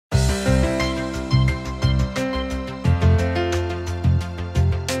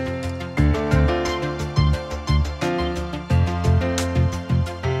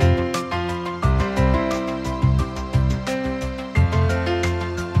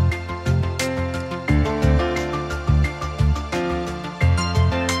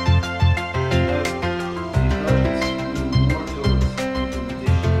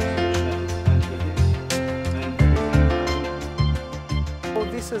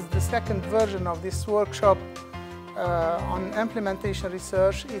is the second version of this workshop on implementation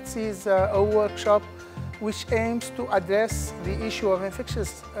research. It is a workshop which aims to address the issue of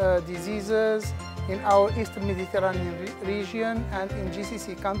infectious diseases in our Eastern Mediterranean region and in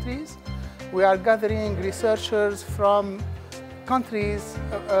GCC countries. We are gathering researchers from countries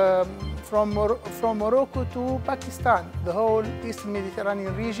from Morocco to Pakistan, the whole Eastern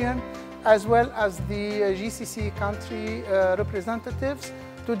Mediterranean region, as well as the GCC country representatives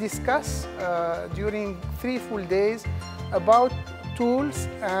to discuss during 3 full days about tools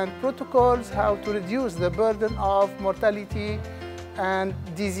and protocols how to reduce the burden of mortality and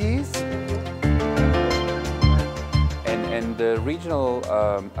disease. And the regional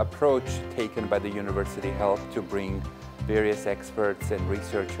approach taken by the university helped to bring various experts and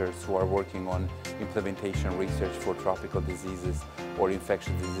researchers who are working on implementation research for tropical diseases or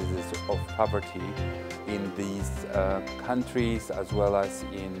infectious diseases of poverty in these countries, as well as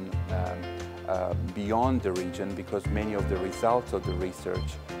in beyond the region, because many of the results of the research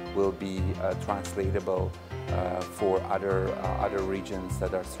will be translatable for other regions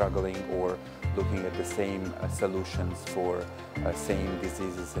that are struggling or looking at the same solutions for same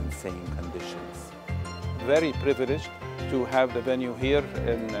diseases and same conditions. Very privileged to have the venue here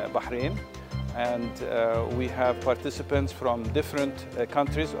in Bahrain, and we have participants from different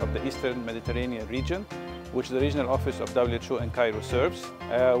countries of the Eastern Mediterranean region, which the regional office of WHO in Cairo serves.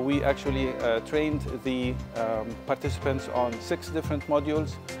 We actually trained the participants on 6 different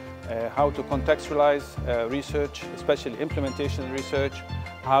modules, how to contextualize research, especially implementation research,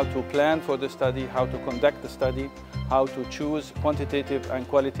 how to plan for the study, how to conduct the study, how to choose quantitative and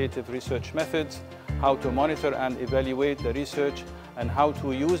qualitative research methods, how to monitor and evaluate the research, and how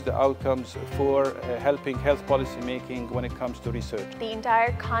to use the outcomes for helping health policy making when it comes to research. The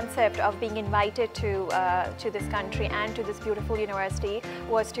entire concept of being invited to this country and to this beautiful university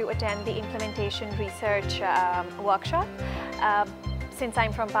was to attend the implementation research workshop. Since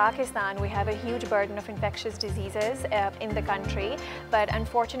I'm from Pakistan, we have a huge burden of infectious diseases in the country, but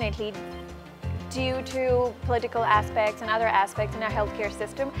unfortunately, due to political aspects and other aspects in our healthcare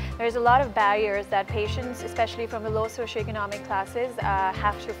system, there's a lot of barriers that patients, especially from the low socioeconomic classes,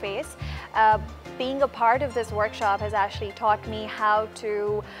 have to face. Being a part of this workshop has actually taught me how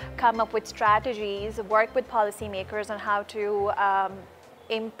to come up with strategies, work with policymakers on how to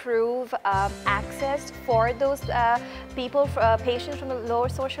improve access for those patients from the lower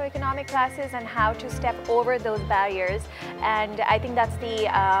socioeconomic classes, and how to step over those barriers. And I think that's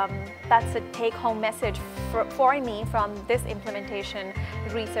the take-home message for me from this implementation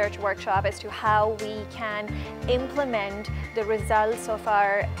research workshop as to how we can implement the results of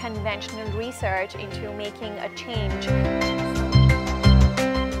our conventional research into making a change.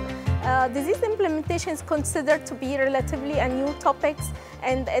 Disease implementation is considered to be relatively a new topic,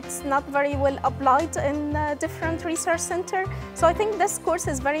 and it's not very well applied in different research centers. So I think this course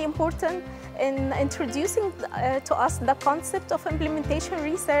is very important in introducing to us the concept of implementation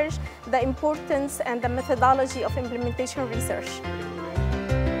research, the importance and the methodology of implementation research.